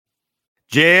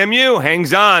JMU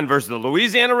hangs on versus the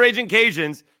Louisiana Ragin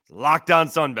Cajuns, locked on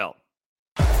Sunbelt.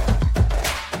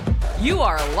 You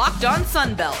are Locked on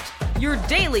Sunbelt, your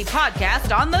daily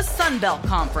podcast on the Sunbelt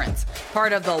Conference,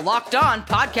 part of the Locked on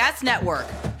Podcast Network,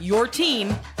 your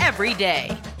team every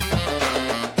day.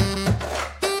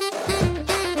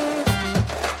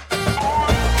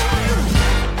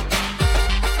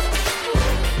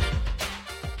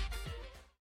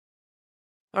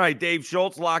 All right, Dave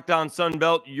Schultz, Locked on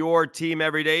Sunbelt, your team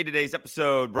every day. Today's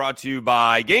episode brought to you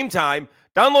by Game Time.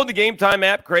 Download the Game Time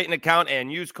app, create an account, and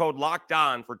use code Locked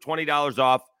On for $20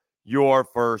 off your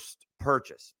first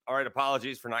purchase. All right,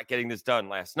 apologies for not getting this done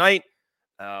last night.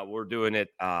 We're doing it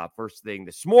first thing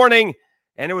this morning,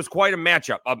 and it was quite a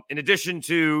matchup. In addition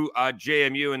to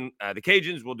JMU and the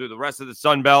Cajuns, we'll do the rest of the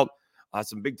Sunbelt.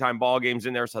 Some big-time ball games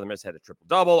in there. Southern Miss had a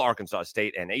triple-double. Arkansas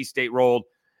State and A-State rolled,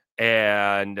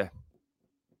 and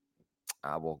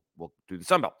we'll do the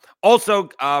Sunbelt. Also,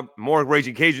 more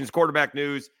Raging Cajuns quarterback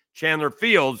news. Chandler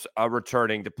Fields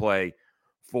returning to play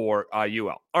for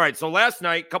UL. All right, so last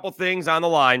night, couple things on the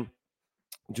line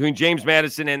between James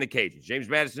Madison and the Cajuns. James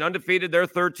Madison undefeated. They're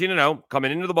 13-0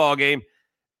 coming into the ball game.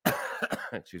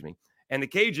 Excuse me. And the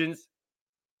Cajuns,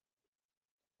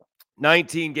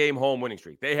 19-game home winning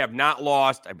streak. They have not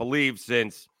lost, I believe,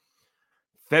 since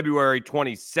February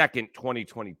 22nd,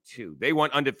 2022. They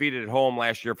went undefeated at home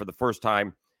last year for the first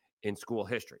time in school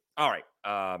history. All right.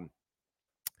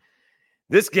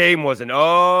 This game was an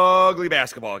ugly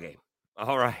basketball game.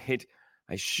 All right.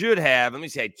 I should have, let me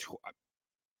see. I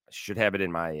should have it in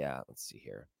my, let's see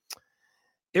here.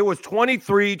 It was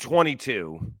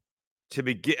 23-22 to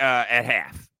begin at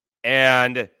half.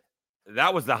 And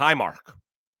that was the high mark.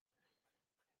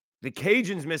 The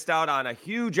Cajuns missed out on a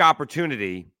huge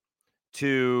opportunity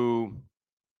to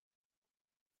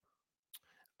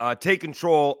take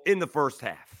control in the first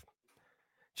half.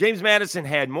 James Madison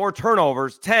had more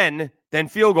turnovers, 10, than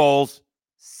field goals,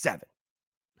 7.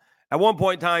 At one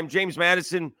point in time, James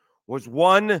Madison was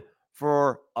 1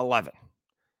 for 11.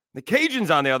 The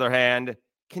Cajuns, on the other hand,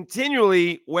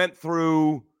 continually went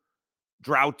through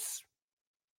droughts.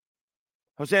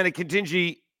 Hosanna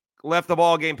Contingy left the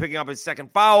ball game picking up his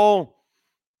second foul.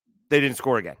 They didn't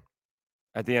score again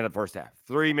at the end of the first half.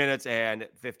 3 minutes and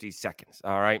 50 seconds.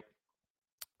 All right.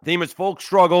 Themis Folk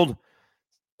struggled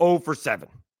 0 for 7.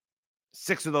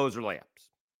 6 of those are layups.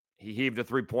 He heaved a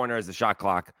three-pointer as the shot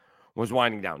clock was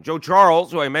winding down. Joe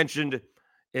Charles, who I mentioned,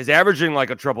 is averaging like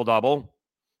a triple-double.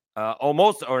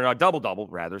 Almost, or a double-double,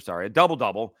 rather. Sorry, a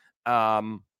double-double.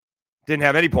 Didn't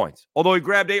have any points. Although he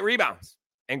grabbed 8 rebounds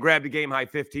and grabbed a game-high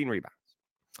 15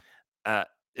 rebounds.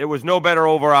 It was no better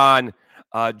over on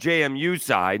JMU's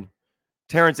side.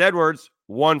 Terrence Edwards,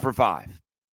 1 for 5.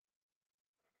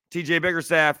 TJ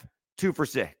Biggerstaff, 2 for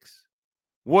 6.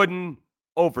 Wooden,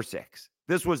 0 for 6.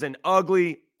 This was an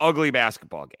ugly, ugly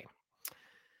basketball game.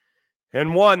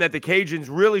 And one that the Cajuns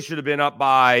really should have been up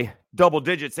by double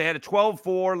digits. They had a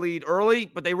 12-4 lead early,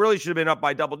 but they really should have been up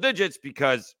by double digits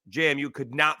because JMU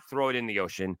could not throw it in the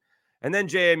ocean. And then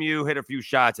JMU hit a few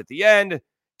shots at the end.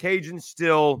 Cajuns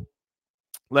still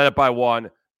led it by 1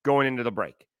 going into the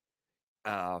break.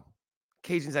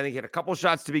 Cajuns, I think, hit a couple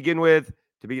shots to begin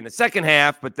the second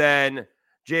half, but then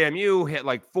JMU hit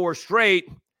like 4 straight,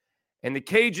 and the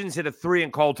Cajuns hit a 3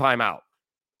 and called timeout.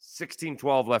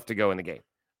 16-12 left to go in the game.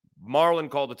 Marlin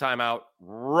called the timeout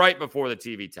right before the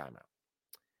TV timeout.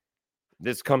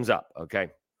 This comes up,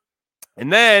 okay?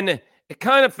 And then it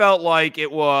kind of felt like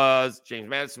it was James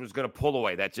Madison was going to pull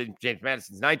away. That's James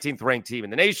Madison's 19th ranked team in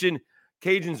the nation.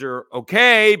 Cajuns are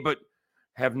okay, but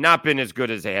have not been as good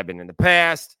as they have been in the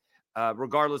past,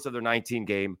 regardless of their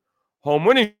 19-game home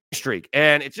winning streak.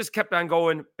 And it just kept on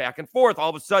going back and forth. All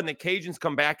of a sudden, the Cajuns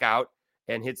come back out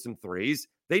and hit some threes.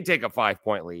 They take a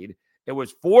 5-point lead. It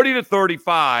was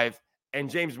 40-35, and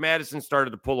James Madison started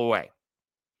to pull away.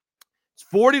 It's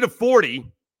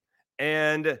 40-40,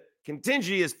 and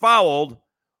Contingy is fouled.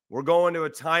 We're going to a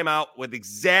timeout with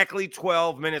exactly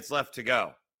 12 minutes left to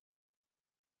go.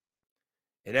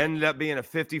 It ended up being a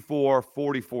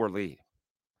 54-44 lead.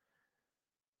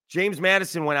 James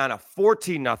Madison went on a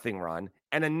 14-0 run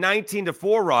and a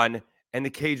 19-4 run, and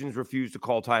the Cajuns refused to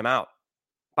call timeout.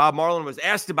 Bob Marlin was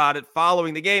asked about it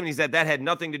following the game, and he said that had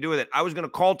nothing to do with it. I was going to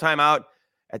call timeout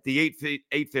at the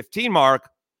 8:15 mark,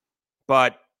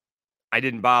 but I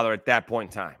didn't bother at that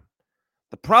point in time.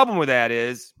 The problem with that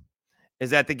is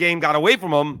that the game got away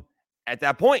from him at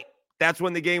that point. That's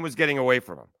when the game was getting away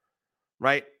from him,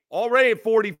 right? Already at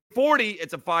 40-40,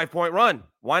 it's a 5-point run.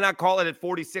 Why not call it at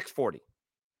 46-40?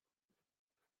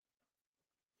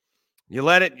 You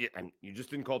let it, you just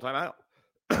didn't call timeout.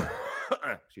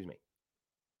 Excuse me.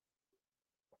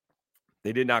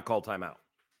 They did not call timeout.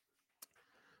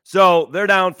 So they're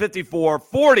down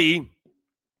 54-40.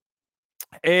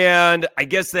 And I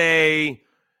guess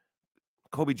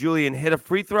Kobe Julian hit a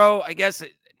free throw. I guess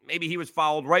maybe he was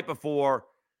fouled right before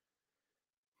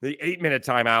the 8-minute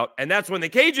timeout. And that's when the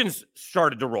Cajuns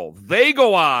started to roll. They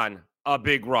go on a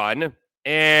big run,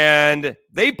 and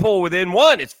they pull within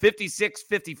one. It's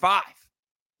 56-55.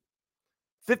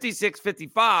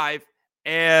 56-55,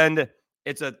 and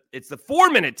it's the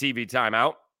 4-minute TV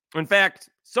timeout. In fact,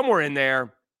 somewhere in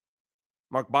there,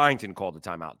 Mark Byington called a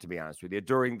timeout, to be honest with you,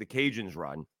 during the Cajuns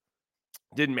run.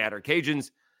 Didn't matter. Cajuns,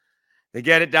 they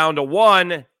get it down to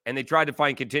 1, and they tried to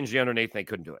find contingency underneath, and they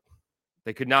couldn't do it.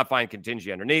 They could not find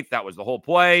contingency underneath. That was the whole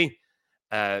play.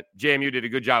 JMU did a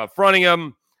good job of fronting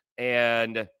him,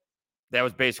 and that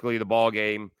was basically the ball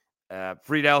game.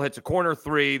 Friedel hits a corner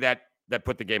 3 that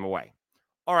put the game away.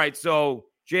 All right, so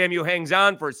JMU hangs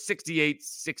on for a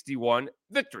 68-61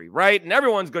 victory, right? And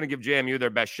everyone's going to give JMU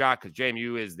their best shot because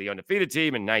JMU is the undefeated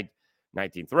team and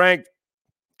 19th ranked.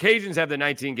 Cajuns have the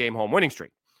 19-game home winning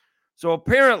streak. So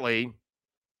apparently,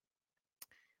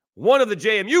 one of the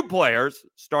JMU players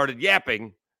started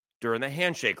yapping during the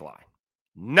handshake line,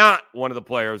 not one of the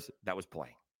players that was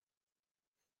playing.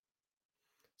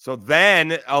 So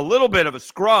then a little bit of a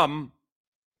scrum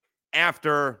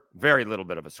very little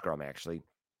bit of a scrum, actually,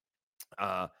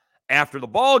 after the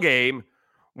ball game,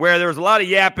 where there was a lot of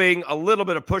yapping, a little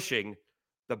bit of pushing.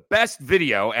 The best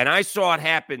video, and I saw it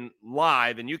happen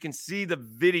live, and you can see the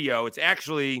video. It's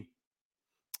actually,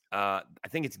 I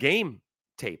think it's game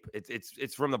tape.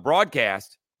 It's from the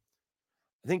broadcast.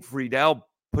 I think Friedel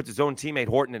puts his own teammate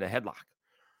Horton in a headlock.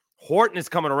 Horton is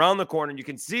coming around the corner, and you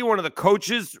can see one of the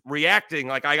coaches reacting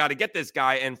like, I got to get this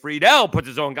guy, and Friedel puts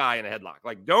his own guy in a headlock.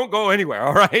 Like, don't go anywhere,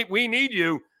 all right? We need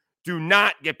you. Do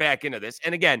not get back into this.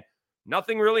 And again,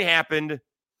 nothing really happened.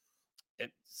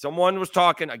 Someone was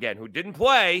talking, again, who didn't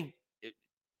play.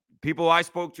 People I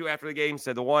spoke to after the game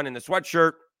said the one in the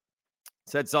sweatshirt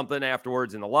said something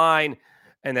afterwards in the line,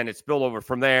 and then it spilled over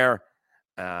from there.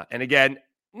 And again,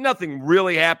 nothing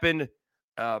really happened.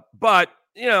 But,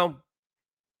 you know,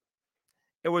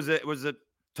 it was a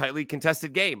tightly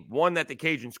contested game, one that the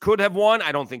Cajuns could have won.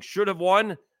 I don't think should have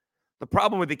won. The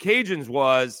problem with the Cajuns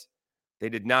was they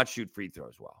did not shoot free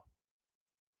throws well.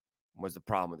 Was the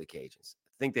problem with the Cajuns.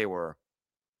 I think they were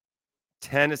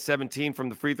 10 of 17 from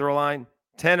the free throw line,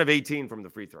 10 of 18 from the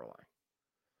free throw line.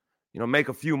 You know, make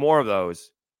a few more of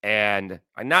those. And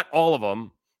not all of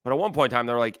them, but at one point in time,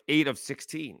 they're like 8 of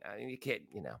 16. I mean,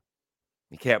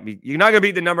 you're not going to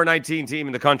beat the number 19 team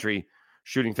in the country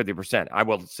shooting 50%. I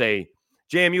will say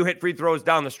JMU hit free throws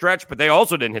down the stretch, but they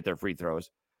also didn't hit their free throws.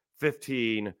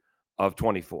 15 of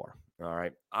 24. All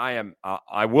right.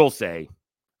 I will say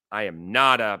I am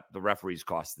not the referees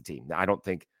cost the team. I don't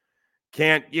think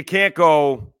you can't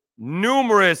go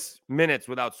numerous minutes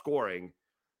without scoring.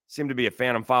 Seemed to be a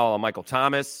phantom foul on Michael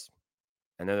Thomas.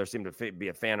 And then there seemed to be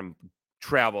a phantom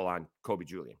travel on Kobe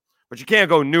Julian. But you can't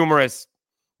go numerous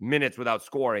minutes without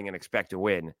scoring and expect to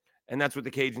win. And that's what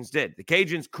the Cajuns did. The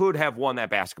Cajuns could have won that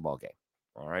basketball game.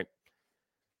 All right.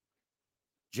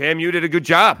 JMU did a good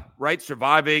job, right?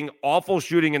 Surviving awful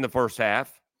shooting in the first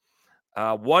half.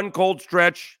 One cold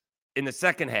stretch in the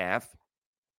second half.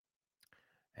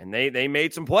 And they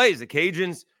made some plays. The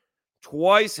Cajuns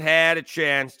twice had a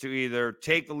chance to either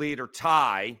take the lead or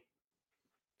tie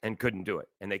and couldn't do it.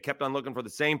 And they kept on looking for the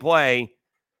same play.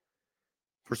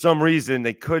 For some reason,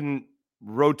 they couldn't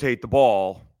rotate the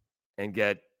ball and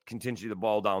continue the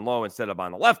ball down low instead of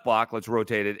on the left block. Let's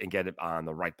rotate it and get it on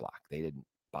the right block. They didn't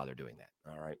bother doing that.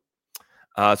 All right.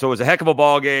 So it was a heck of a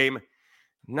ball game.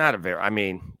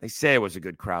 They say it was a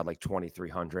good crowd, like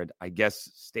 2,300. I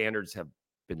guess standards have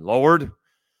been lowered.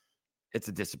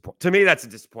 To me, that's a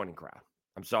disappointing crowd.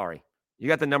 I'm sorry. You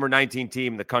got the number 19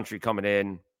 team in the country coming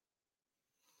in.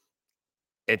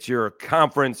 It's your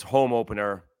conference home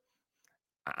opener.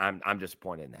 I'm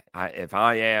disappointed in that. If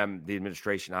I am the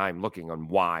administration, I'm looking on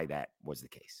why that was the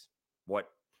case.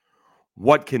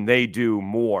 What can they do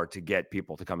more to get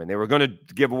people to come in? They were going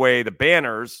to give away the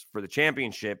banners for the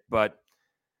championship, but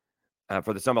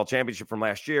for the Sun Belt Championship from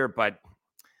last year, but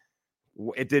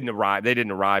it didn't arrive. They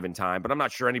didn't arrive in time, but I'm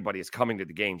not sure anybody is coming to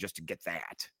the game just to get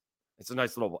that. It's a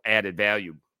nice little added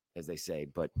value, as they say,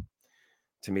 but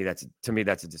to me, that's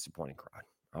a disappointing crowd.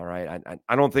 All right.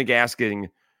 I don't think asking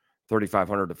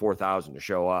 3,500 to 4,000 to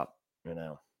show up,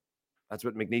 that's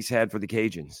what McNeese had for the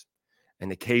Cajuns, and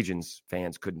the Cajuns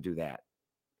fans couldn't do that.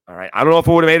 All right. I don't know if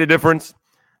it would have made a difference.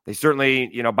 They certainly,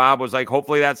 Bob was like,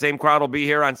 hopefully that same crowd will be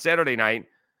here on Saturday night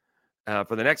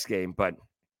for the next game. But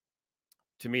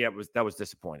to me, that was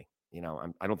disappointing.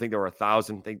 I don't think there were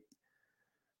 1,000.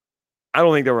 I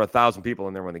don't think there were 1,000 people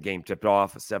in there when the game tipped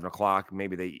off at 7 o'clock.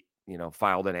 Maybe they,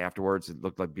 filed in afterwards. It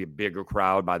looked like a bigger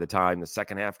crowd by the time the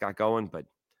second half got going, but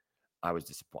I was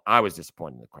disappointed. I was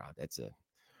disappointed in the crowd.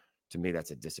 To me,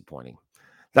 that's a disappointing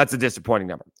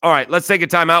number. All right, let's take a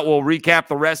timeout. We'll recap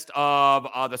the rest of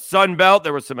the Sun Belt.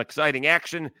 There was some exciting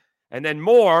action, and then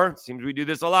more. Seems we do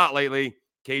this a lot lately.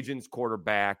 Cajuns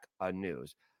quarterback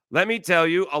news. Let me tell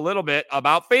you a little bit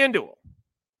about FanDuel.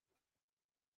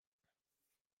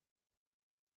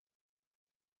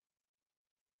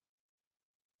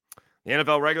 The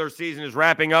NFL regular season is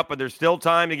wrapping up, but there's still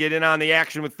time to get in on the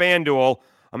action with FanDuel,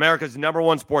 America's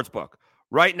 #1 sportsbook.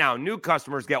 Right now, new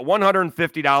customers get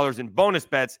 $150 in bonus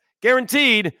bets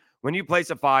guaranteed when you place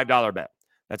a $5 bet.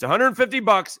 That's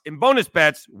 $150 in bonus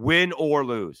bets, win or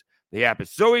lose. The app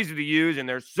is so easy to use, and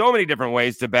there's so many different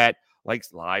ways to bet, like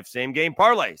live same-game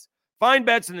parlays. Find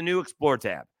bets in the new Explore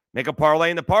tab. Make a parlay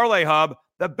in the Parlay Hub,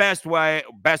 the best way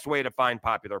to find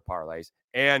popular parlays,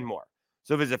 and more.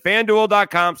 So visit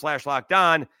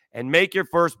FanDuel.com/LockedOn and make your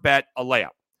first bet a layup.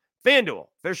 FanDuel,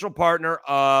 official partner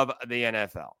of the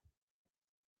NFL.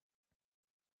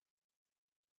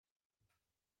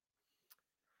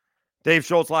 Dave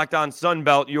Schultz, Locked On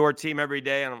Sunbelt, your team every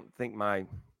day. I don't think my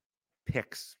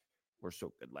picks were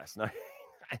so good last night.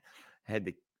 I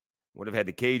would have had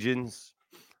the Cajuns,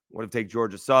 would have taken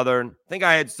Georgia Southern. I think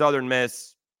I had Southern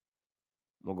Miss.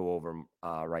 We'll go over them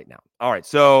right now. All right,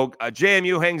 so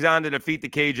JMU hangs on to defeat the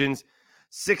Cajuns,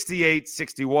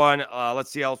 68-61.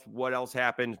 Let's see what else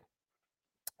happened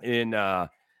in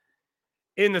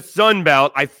the Sun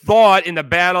Belt. I thought in the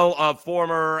battle of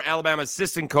former Alabama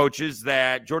assistant coaches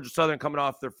that Georgia Southern coming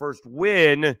off their first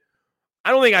win, I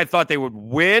don't think I thought they would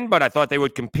win, but I thought they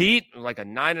would compete. Like a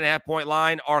 9.5-point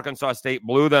line. Arkansas State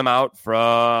blew them out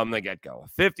from the get-go.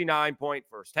 59-point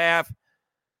first half.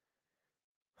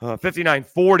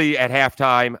 59-40 at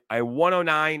halftime, a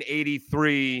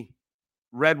 109-83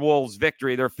 Red Wolves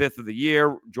victory, their fifth of the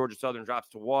year. Georgia Southern drops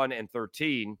to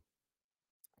 1-13.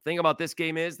 Thing about this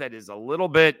game is that is a little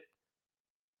bit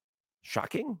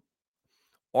shocking.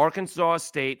 Arkansas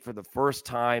State, for the first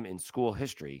time in school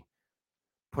history,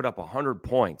 put up 100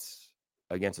 points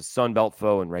against a Sun Belt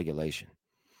foe in regulation.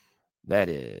 That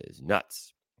is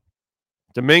nuts.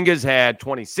 Dominguez had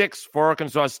 26 for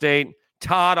Arkansas State.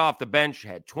 Todd off the bench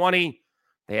had 20.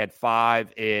 They had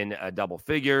 5 in double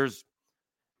figures.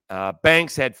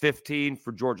 Banks had 15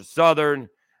 for Georgia Southern,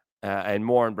 and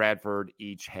Moore and Bradford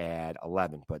each had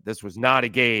 11. But this was not a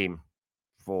game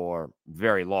for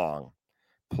very long,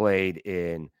 played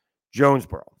in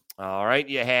Jonesboro. All right,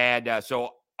 you had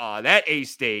that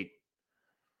A-State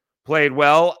played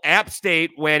well. App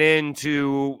State went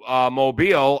into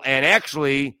Mobile and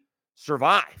actually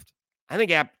survived. I think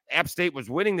App State was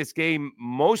winning this game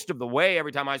most of the way.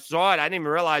 Every time I saw it, I didn't even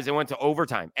realize they went to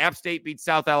overtime. App State beat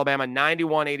South Alabama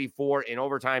 91-84 in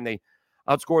overtime. They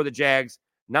outscored the Jags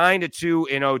 9-2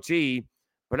 in OT.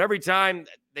 But every time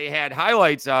they had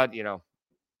highlights on the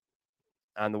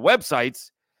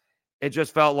websites, it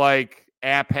just felt like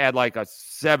App had like a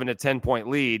 7 to 10 point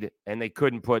lead, and they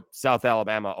couldn't put South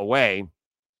Alabama away.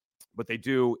 But they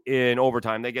do in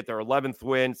overtime. They get their 11th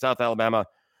win. South Alabama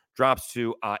drops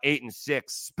to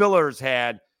 8-6. Spillers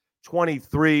had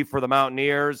 23 for the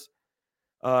Mountaineers.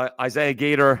 Isaiah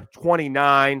Gator,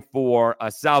 29 for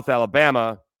South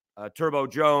Alabama. Turbo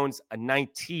Jones,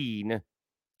 19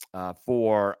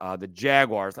 for the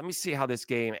Jaguars. Let me see how this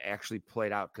game actually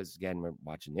played out, because, again, we're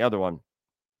watching the other one.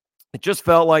 It just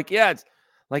felt like, it's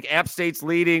like App State's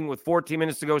leading with 14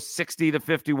 minutes to go,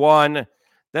 60-51.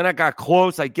 Then it got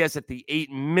close, I guess, at the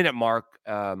 8-minute mark.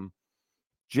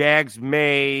 Jags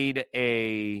made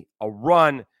a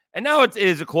run, and now it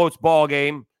is a close ball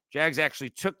game. Jags actually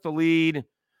took the lead.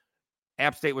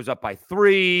 App State was up by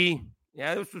 3.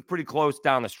 Yeah, this was pretty close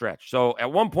down the stretch. So at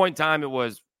one point in time, it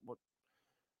was,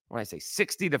 when I say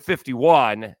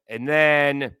 60-51, and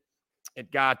then it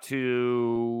got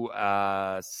to,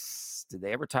 did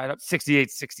they ever tie it up?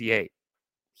 68-68.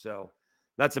 So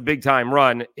that's a big-time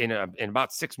run in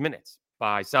about 6 minutes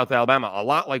by South Alabama, a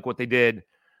lot like what they did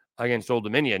against Old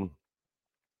Dominion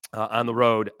on the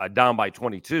road, down by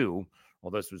 22. Well,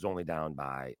 this was only down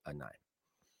by 9.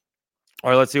 All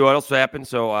right, let's see what else happened.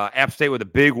 So App State with a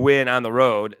big win on the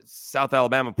road. South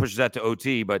Alabama pushes that to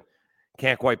OT, but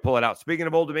can't quite pull it out. Speaking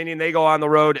of Old Dominion, they go on the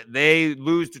road. They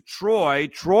lose to Troy.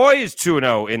 Troy is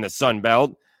 2-0 in the Sun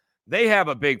Belt. They have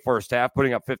a big first half,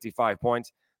 putting up 55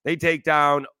 points. They take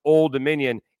down Old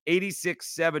Dominion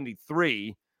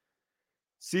 86-73.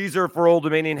 Caesar for Old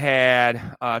Dominion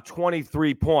had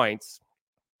 23 points,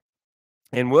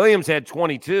 and Williams had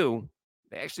 22.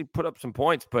 They actually put up some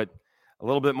points, but a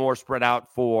little bit more spread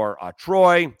out for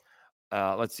Troy.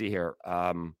 let's see here.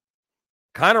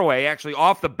 Conaway, actually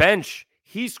off the bench,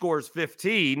 he scores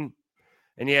 15.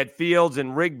 And you had Fields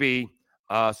and Rigby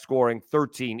scoring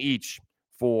 13 each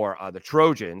for the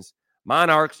Trojans.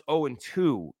 Monarchs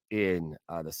 0-2 in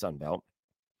the Sun Belt.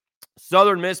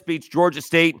 Southern Miss beats Georgia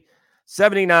State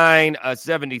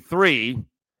 79-73.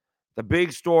 The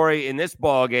big story in this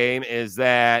ball game is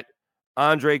that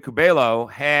Andre Cubelo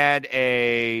had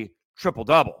a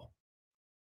triple-double.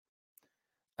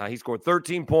 He scored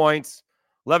 13 points,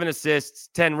 11 assists,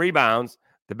 10 rebounds.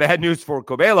 The bad news for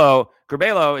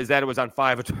Cubelo is that it was on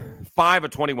 5 of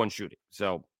 21 shooting.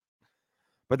 So,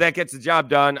 but that gets the job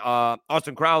done.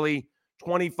 Austin Crowley,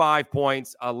 25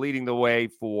 points, leading the way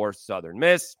for Southern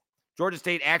Miss. Georgia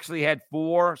State actually had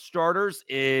 4 starters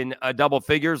in double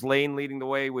figures. Lane leading the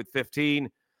way with 15,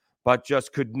 but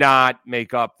just could not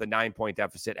make up the 9-point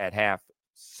deficit at half.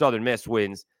 Southern Miss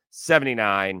wins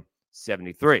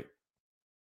 79-73.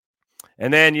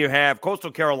 And then you have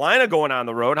Coastal Carolina going on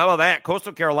the road. How about that?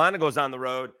 Coastal Carolina goes on the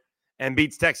road and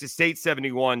beats Texas State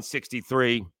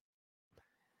 71-63.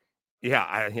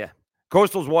 Yeah.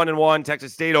 Coastal's 1-1,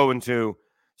 Texas State 0-2.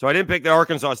 So I didn't pick the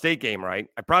Arkansas State game right.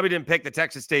 I probably didn't pick the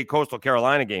Texas State Coastal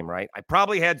Carolina game right. I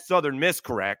probably had Southern Miss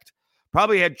correct.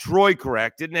 Probably had Troy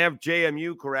correct. Didn't have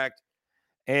JMU correct.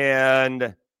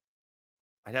 And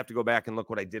I'd have to go back and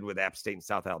look what I did with App State and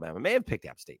South Alabama. I may have picked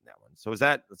App State in that one. So is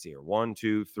that, let's see here, 1,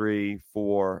 2, 3,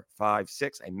 4, 5,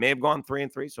 6. I may have gone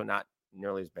 3-3, so not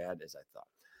nearly as bad as I thought.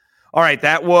 All right,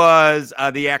 that was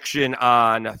the action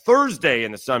on Thursday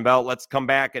in the Sun Belt. Let's come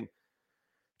back and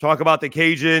talk about the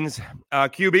Cajuns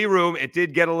QB room. It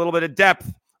did get a little bit of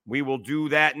depth. We will do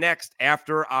that next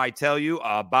after I tell you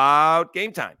about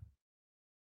Game Time.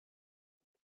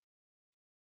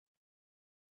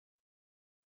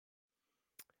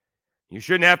 You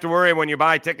shouldn't have to worry when you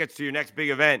buy tickets to your next big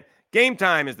event. Game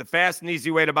Time is the fast and easy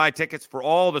way to buy tickets for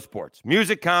all the sports,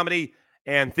 music, comedy,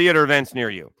 and theater events near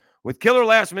you. With killer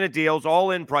last-minute deals,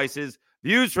 all-in prices,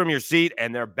 views from your seat,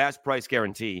 and their best price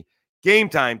guarantee, Game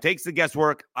Time takes the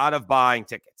guesswork out of buying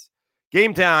tickets.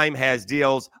 Game Time has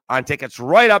deals on tickets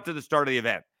right up to the start of the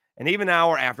event, and even an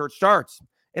hour after it starts.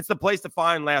 It's the place to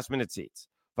find last-minute seats.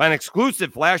 Find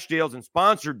exclusive flash deals and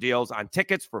sponsored deals on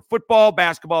tickets for football,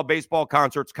 basketball, baseball,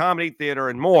 concerts, comedy, theater,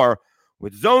 and more.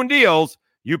 With Zone Deals,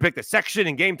 you pick the section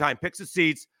and Game Time picks the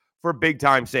seats for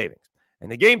big-time savings. And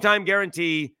the Game Time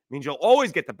guarantee means you'll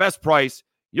always get the best price.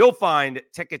 You'll find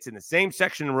tickets in the same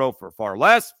section and row for far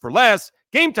less. For less,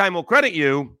 Game Time will credit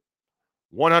you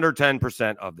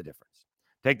 110% of the difference.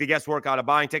 Take the guesswork out of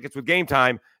buying tickets with Game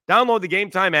Time. Download the Game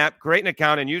Time app, create an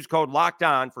account, and use code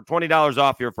LOCKEDON for $20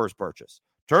 off your first purchase.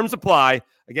 Terms apply.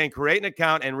 Again, create an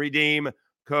account and redeem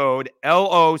code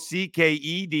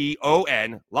LOCKEDON,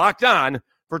 locked on,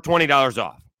 for $20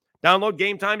 off. Download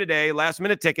Game Time today. Last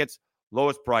minute tickets,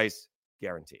 lowest price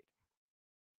guaranteed.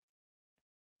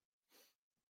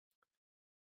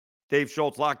 Dave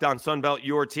Schultz, Locked On Sunbelt,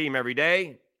 your team every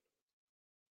day.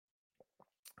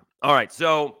 All right,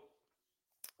 so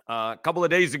a couple of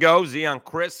days ago, Zion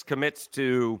Chris commits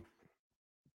to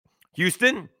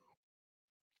Houston.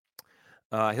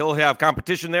 He'll have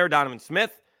competition there, Donovan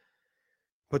Smith.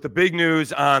 But the big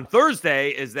news on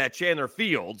Thursday is that Chandler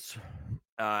Fields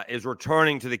is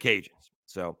returning to the Cajuns.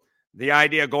 So the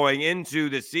idea going into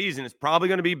this season is probably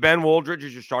going to be Ben Woldridge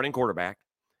as your starting quarterback.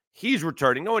 He's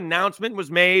returning. No announcement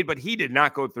was made, but he did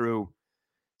not go through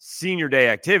senior day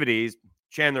activities.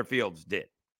 Chandler Fields did.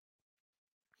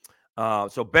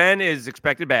 So Ben is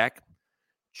expected back.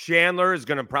 Chandler is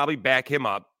going to probably back him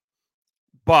up.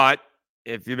 But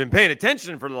if you've been paying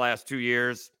attention for the last 2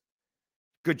 years,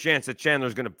 good chance that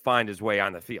Chandler's going to find his way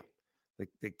on the field.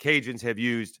 The Cajuns have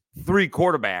used 3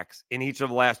 quarterbacks in each of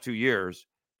the last 2 years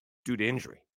due to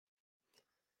injury.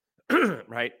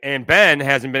 Right? And Ben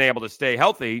hasn't been able to stay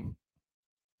healthy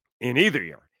in either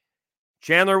year.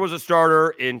 Chandler was a starter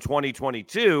in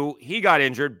 2022. He got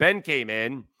injured. Ben came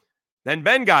in. Then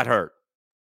Ben got hurt.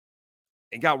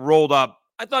 He got rolled up.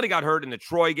 I thought he got hurt in the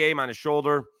Troy game on his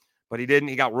shoulder, but he didn't.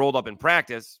 He got rolled up in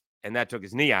practice, and that took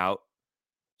his knee out.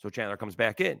 So Chandler comes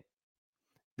back in.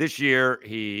 This year,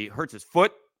 he hurts his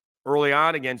foot early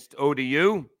on against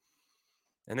ODU.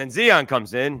 And then Zion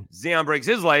comes in. Zion breaks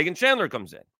his leg, and Chandler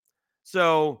comes in.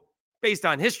 So based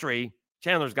on history,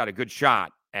 Chandler's got a good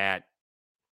shot at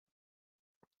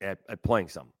playing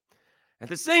some. At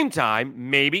the same time,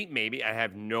 maybe, I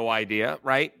have no idea,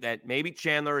 right, that maybe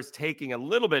Chandler is taking a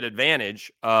little bit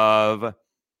advantage of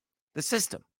the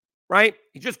system, right?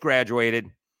 He just graduated.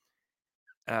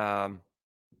 Got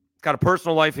a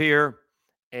personal life here,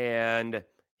 and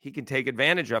he can take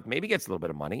advantage of, maybe gets a little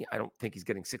bit of money. I don't think he's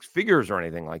getting 6 figures or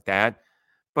anything like that,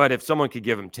 But if someone could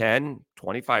give him $10,000,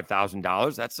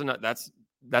 $25,000,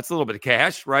 that's a little bit of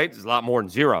cash, right? It's a lot more than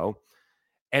zero.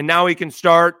 And now he can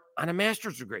start on a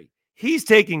master's degree. He's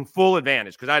taking full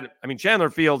advantage because I mean, Chandler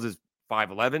Fields is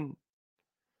 5'11".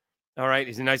 All right.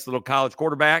 He's a nice little college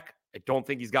quarterback. I don't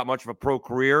think he's got much of a pro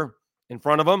career in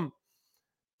front of him,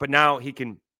 but now he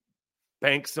can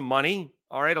bank some money.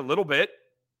 All right. A little bit,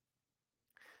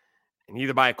 and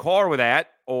either buy a car with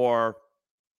that or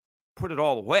put it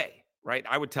all away. Right.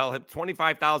 I would tell him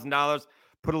 $25,000,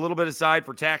 put a little bit aside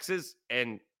for taxes,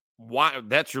 and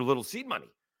that's your little seed money.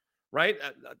 Right.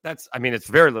 It's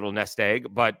very little nest egg,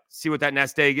 but see what that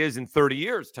nest egg is in 30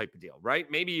 years type of deal, right?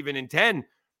 Maybe even in 10,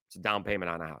 it's a down payment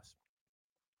on a house.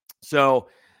 So,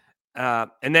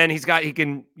 and then he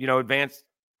can, advance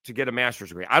to get a master's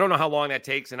degree. I don't know how long that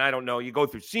takes. And I don't know, you go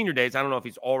through senior days. I don't know if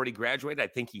he's already graduated. I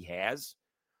think he has.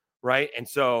 Right. And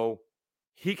so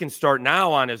he can start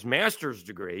now on his master's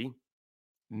degree,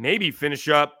 maybe finish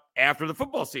up after the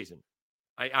football season.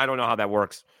 I don't know how that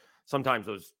works. Sometimes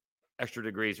those extra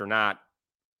degrees are not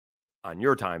on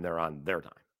your time, they're on their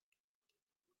time.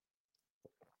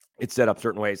 It's set up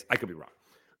certain ways. I could be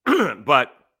wrong.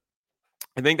 But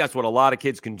I think that's what a lot of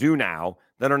kids can do now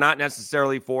that are not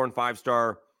necessarily 4- and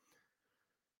 5-star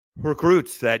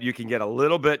recruits, that you can get a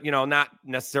little bit, not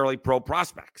necessarily pro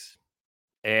prospects.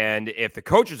 And if the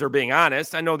coaches are being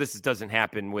honest, I know this doesn't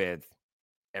happen with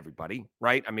everybody,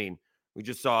 right? I mean, we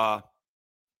just saw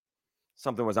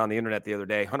something was on the internet the other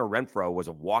day. Hunter Renfrow was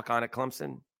a walk-on at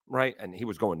Clemson, right? And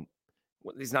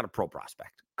he's not a pro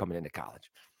prospect coming into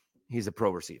college. He's a pro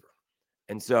receiver.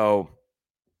 And so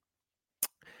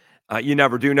you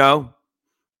never do know.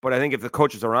 But I think if the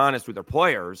coaches are honest with their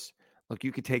players, look,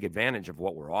 you could take advantage of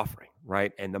what we're offering,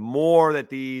 right? And the more that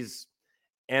these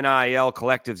NIL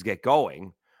collectives get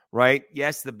going, right?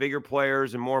 Yes, the bigger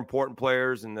players and more important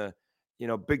players and the,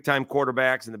 big-time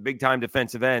quarterbacks and the big-time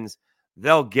defensive ends,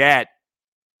 they'll get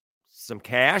some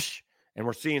cash, and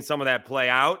we're seeing some of that play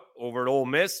out over at Ole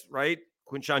Miss, right?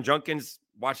 Quinshon Judkins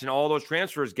watching all those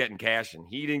transfers getting cash, and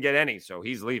he didn't get any, so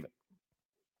he's leaving.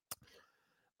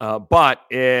 But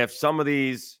if some of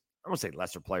these, I won't say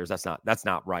lesser players, that's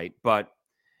not right, but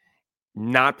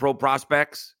not pro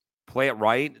prospects play it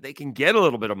right, they can get a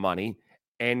little bit of money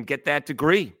and get that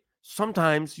degree.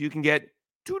 Sometimes you can get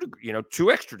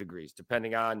two extra degrees,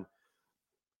 depending on,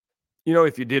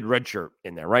 if you did redshirt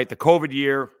in there, right? The COVID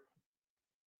year,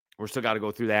 we're still got to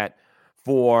go through that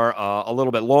for a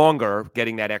little bit longer,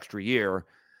 getting that extra year,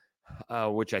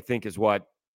 which I think is what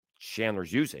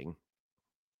Chandler's using.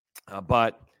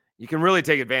 But you can really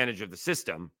take advantage of the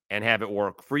system and have it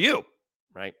work for you,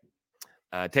 right?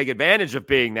 Take advantage of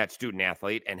being that student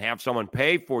athlete and have someone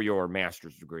pay for your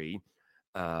master's degree,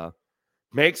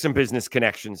 make some business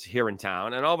connections here in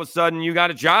town, and all of a sudden you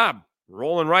got a job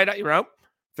rolling right out your out.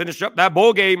 Finish up that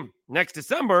bowl game next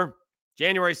December,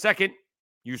 January 2nd,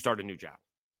 you start a new job.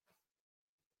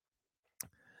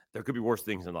 There could be worse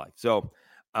things in life. So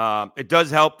it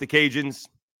does help the Cajuns.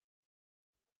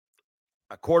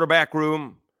 A quarterback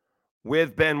room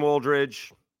with Ben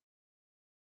Wooldridge.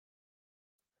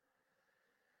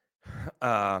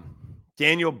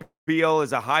 Daniel Beal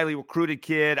is a highly recruited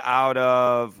kid out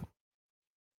of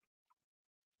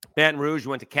Baton Rouge.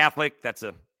 Went to Catholic. That's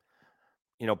a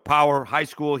power high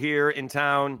school here in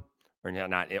town, or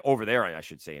not over there, I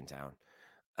should say, in town.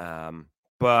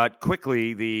 But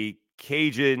quickly, the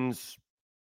Cajuns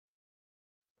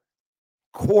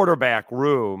quarterback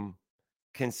room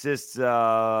consists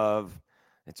of,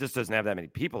 it just doesn't have that many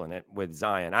people in it with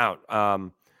Zion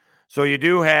out. So you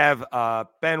do have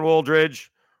Ben Wooldridge,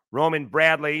 Roman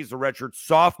Bradley, he's a redshirt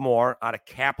sophomore out of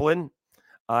Kaplan,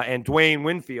 and Dwayne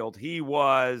Winfield. He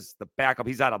was the backup.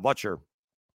 He's out of Butcher.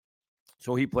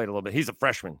 So he played a little bit. He's a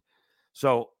freshman.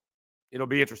 So it'll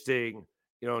be interesting,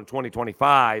 in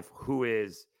 2025, who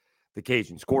is the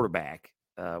Cajuns quarterback?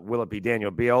 Will it be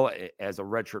Daniel Beal as a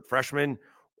redshirt freshman,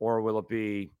 or will it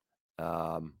be,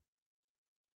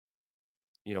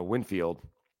 Winfield,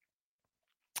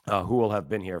 who will have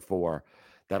been here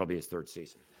that'll be his third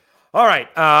season. All right.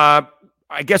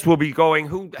 I guess we'll be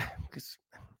going,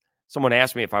 someone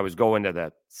asked me if I was going to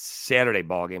the Saturday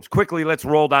ball games. Quickly, let's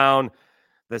roll down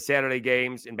the Saturday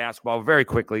games in basketball very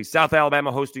quickly. South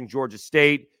Alabama hosting Georgia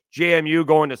State. JMU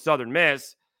going to Southern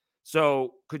Miss.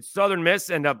 So could Southern Miss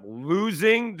end up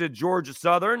losing to Georgia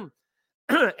Southern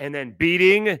and then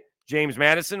beating James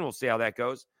Madison? We'll see how that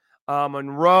goes.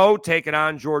 Monroe taking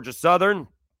on Georgia Southern.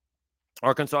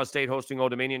 Arkansas State hosting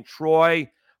Old Dominion. Troy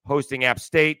hosting App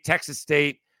State. Texas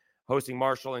State hosting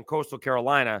Marshall. And Coastal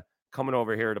Carolina coming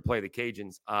over here to play the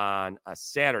Cajuns on a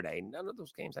Saturday. None of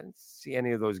those games, I didn't see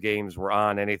any of those games were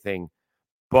on anything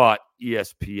but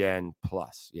ESPN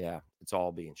Plus. Yeah, it's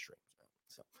all being streamed.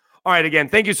 So, all right, again,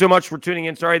 thank you so much for tuning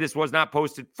in. Sorry, this was not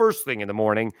posted first thing in the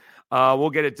morning.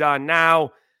 We'll get it done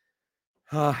now.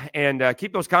 And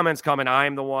keep those comments coming. I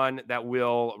am the one that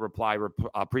will reply.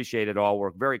 Appreciate it all.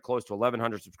 We're very close to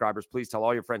 1,100 subscribers. Please tell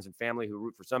all your friends and family who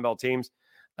root for Sunbelt teams.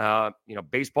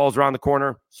 Baseball's around the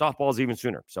corner. Softball's even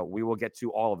sooner. So we will get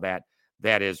to all of that.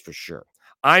 That is for sure.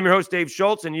 I'm your host, Dave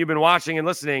Schultz, and you've been watching and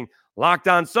listening Locked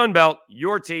On Sunbelt,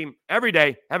 your team every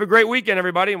day. Have a great weekend,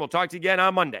 everybody, and we'll talk to you again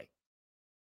on Monday.